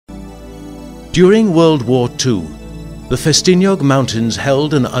During World War II, the Festiniog Mountains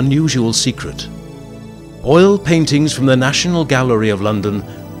held an unusual secret. Oil paintings from the National Gallery of London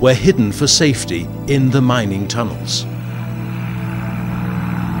were hidden for safety in the mining tunnels.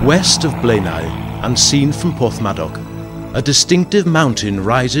 West of Blaenau, and seen from Porthmadog, a distinctive mountain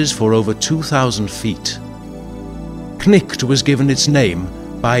rises for over 2,000 feet. Cnicht was given its name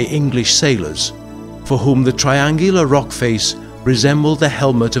by English sailors, for whom the triangular rock face resembled the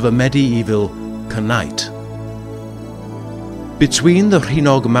helmet of a medieval knight. Between the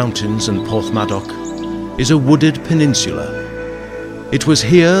Rhinog Mountains and Porthmadog is a wooded peninsula. It was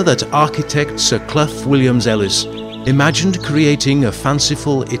here that architect Sir Clough Williams-Ellis imagined creating a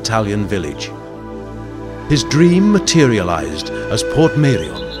fanciful Italian village. His dream materialized as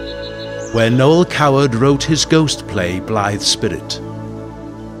Portmeirion, where Noel Coward wrote his ghost play Blithe Spirit.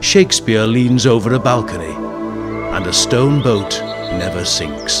 Shakespeare leans over a balcony, and a stone boat never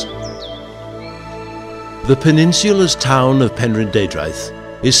sinks. The peninsula's town of Penrhyn Deudraeth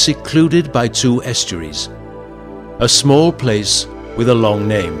is secluded by two estuaries, a small place with a long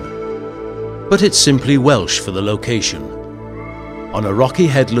name, but it's simply Welsh for the location, on a rocky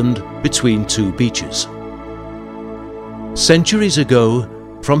headland between two beaches. Centuries ago,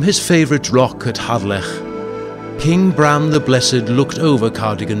 from his favourite rock at Harlech, King Bran the Blessed looked over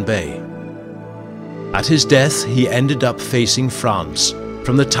Cardigan Bay. At his death, he ended up facing France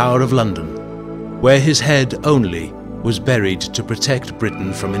from the Tower of London, where his head only was buried to protect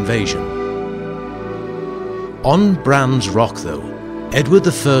Britain from invasion. On Bran's Rock, though, Edward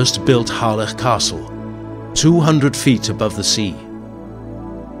I built Harlech Castle, 200 feet above the sea.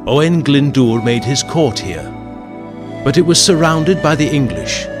 Owain Glyndŵr made his court here, but it was surrounded by the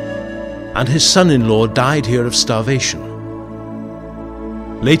English, and his son-in-law died here of starvation.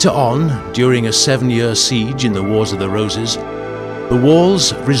 Later on, during a 7-year siege in the Wars of the Roses, the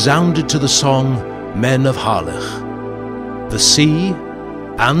walls resounded to the song Men of Harlech. The sea,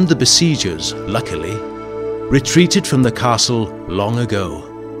 and the besiegers, luckily, retreated from the castle long ago.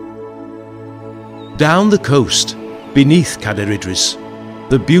 Down the coast, beneath Cadair Idris,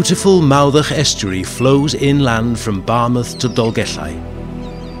 the beautiful Mawddach estuary flows inland from Barmouth to Dolgellau.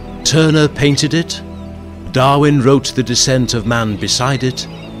 Turner painted it, Darwin wrote The Descent of Man beside it,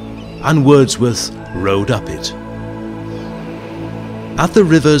 and Wordsworth rode up it. At the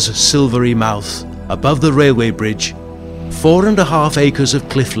river's silvery mouth, above the railway bridge, 4.5 acres of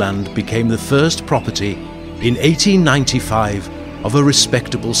cliffland became the first property in 1895 of a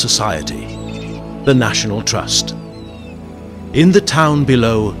respectable society, the National Trust. In the town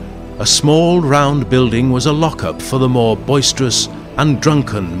below, a small round building was a lockup for the more boisterous and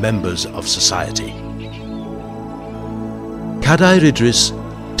drunken members of society. Cadair Idris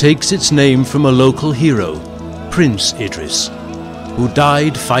takes its name from a local hero, Prince Idris, who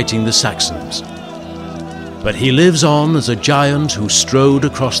died fighting the Saxons. But he lives on as a giant who strode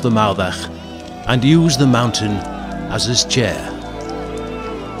across the Mawddach and used the mountain as his chair.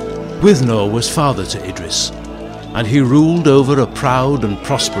 Gwyddnor was father to Idris, and he ruled over a proud and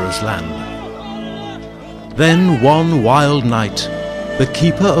prosperous land. Then one wild night, the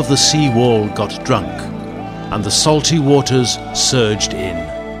keeper of the sea wall got drunk, and the salty waters surged in.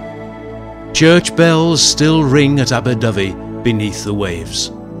 Church bells still ring at Aberdyfi beneath the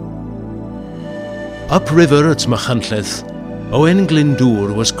waves. Upriver at Machynlleth, Owain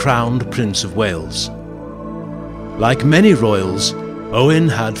Glyndŵr was crowned Prince of Wales. Like many royals, Owain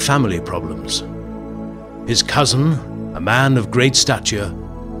had family problems. His cousin, a man of great stature,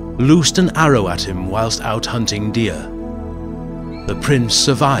 loosed an arrow at him whilst out hunting deer. The prince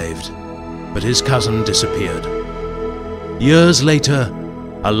survived, but his cousin disappeared. Years later,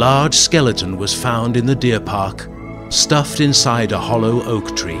 a large skeleton was found in the deer park, stuffed inside a hollow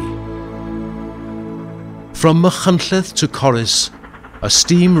oak tree. From Machynlleth to Corris, a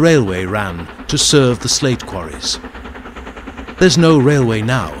steam railway ran to serve the slate quarries. There's no railway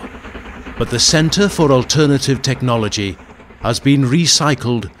now, but the Centre for Alternative Technology has been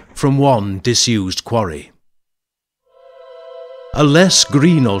recycled from one disused quarry. A less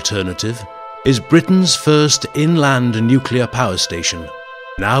green alternative is Britain's first inland nuclear power station,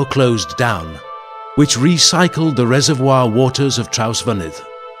 now closed down, which recycled the reservoir waters of Trawsfynydd.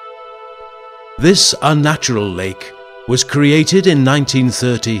 This unnatural lake was created in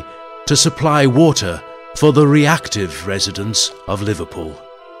 1930 to supply water for the reactive residents of Liverpool.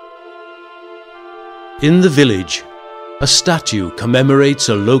 In the village, a statue commemorates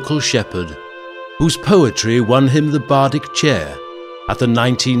a local shepherd whose poetry won him the Bardic Chair at the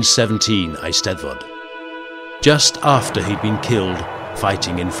 1917 Eisteddfod, just after he'd been killed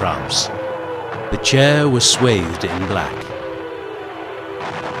fighting in France. The chair was swathed in black.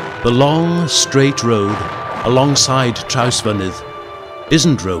 The long, straight road alongside Trausfynydd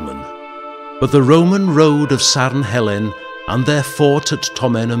isn't Roman, but the Roman road of Sarn Helen and their fort at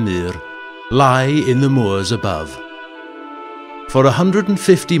Tomen y Mur lie in the moors above. For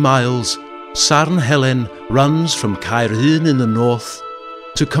 150 miles, Sarn Helen runs from Caerhun in the north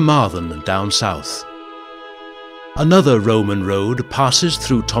to Carmarthen down south. Another Roman road passes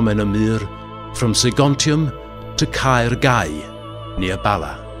through Tomen y Mur from Segontium to Caer Gai, near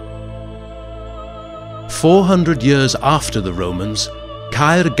Bala. 400 years after the Romans,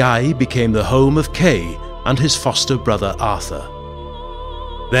 Caer Gai became the home of Kay and his foster brother Arthur.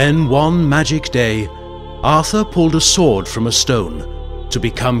 Then one magic day, Arthur pulled a sword from a stone to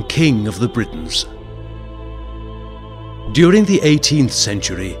become king of the Britons. During the 18th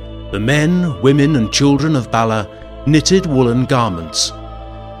century, the men, women and children of Bala knitted woolen garments.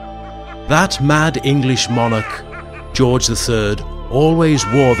 That mad English monarch, George III, always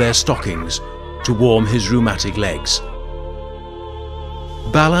wore their stockings to warm his rheumatic legs.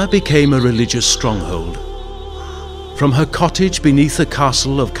 Bala became a religious stronghold. From her cottage beneath the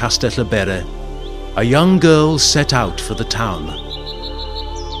castle of Castellabere, a young girl set out for the town.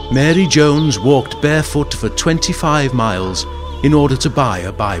 Mary Jones walked barefoot for 25 miles in order to buy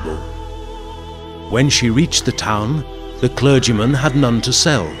a Bible. When she reached the town, the clergyman had none to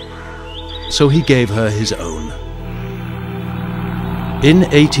sell, so he gave her his own. In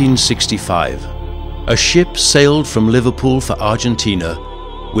 1865, a ship sailed from Liverpool for Argentina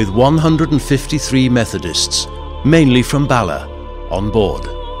with 153 Methodists, mainly from Bala, on board.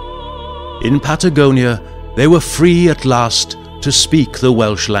 In Patagonia, they were free at last to speak the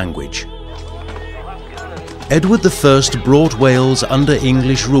Welsh language. Edward I brought Wales under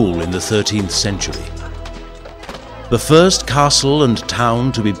English rule in the 13th century. The first castle and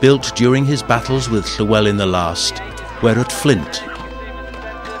town to be built during his battles with Llywelyn the Last were at Flint.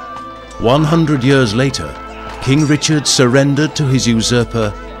 100 years later, King Richard surrendered to his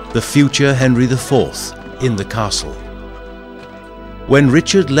usurper, the future Henry IV, in the castle. When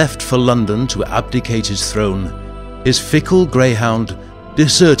Richard left for London to abdicate his throne, his fickle greyhound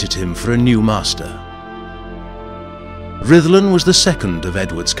deserted him for a new master. Rhuddlan was the second of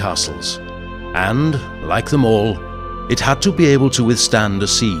Edward's castles, and, like them all, it had to be able to withstand a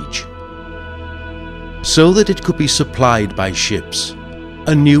siege. So that it could be supplied by ships,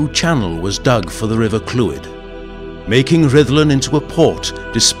 a new channel was dug for the River Clwyd, making Rhuddlan into a port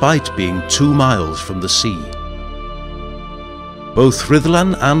despite being 2 miles from the sea. Both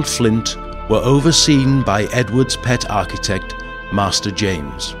Rhuddlan and Flint were overseen by Edward's pet architect, Master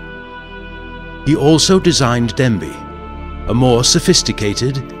James. He also designed Denbigh, a more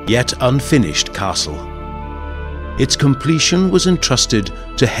sophisticated yet unfinished castle. Its completion was entrusted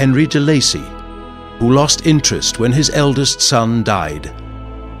to Henry de Lacy, who lost interest when his eldest son died,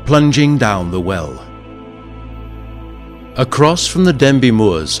 plunging down the well. Across from the Denbigh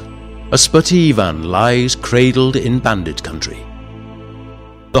moors, Ysbyty Ifan lies cradled in bandit country.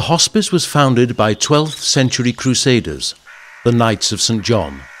 The hospice was founded by 12th century crusaders, the Knights of St.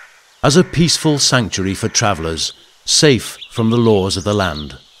 John, as a peaceful sanctuary for travellers, safe from the laws of the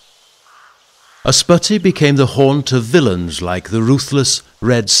land. Ysbyty became the haunt of villains like the ruthless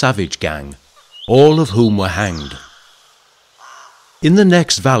Red Savage gang, all of whom were hanged. In the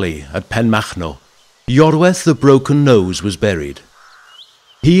next valley at Penmachno, Iorwerth the Broken Nose was buried.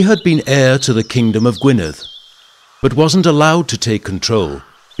 He had been heir to the kingdom of Gwynedd, but wasn't allowed to take control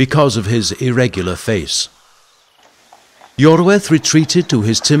because of his irregular face. Iorwerth retreated to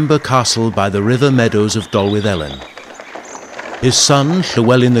his timber castle by the river meadows of Dolwydd-Elen. His son,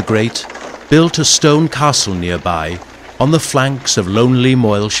 Llywelyn the Great, built a stone castle nearby on the flanks of lonely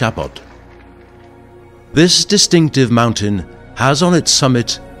Moel Siabod. This distinctive mountain has on its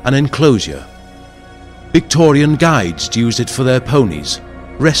summit an enclosure. Victorian guides used it for their ponies,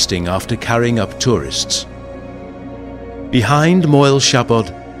 resting after carrying up tourists. Behind Moel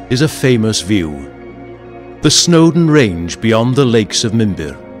Siabod is a famous view, the Snowdon Range beyond the lakes of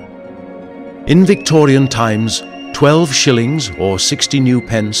Minbyr. In Victorian times, 12 shillings or 60 new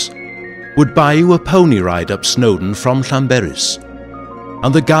pence would buy you a pony ride up Snowdon from Llanberis,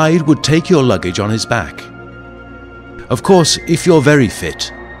 and the guide would take your luggage on his back. Of course, if you're very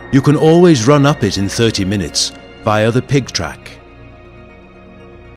fit, you can always run up it in 30 minutes via the pig track.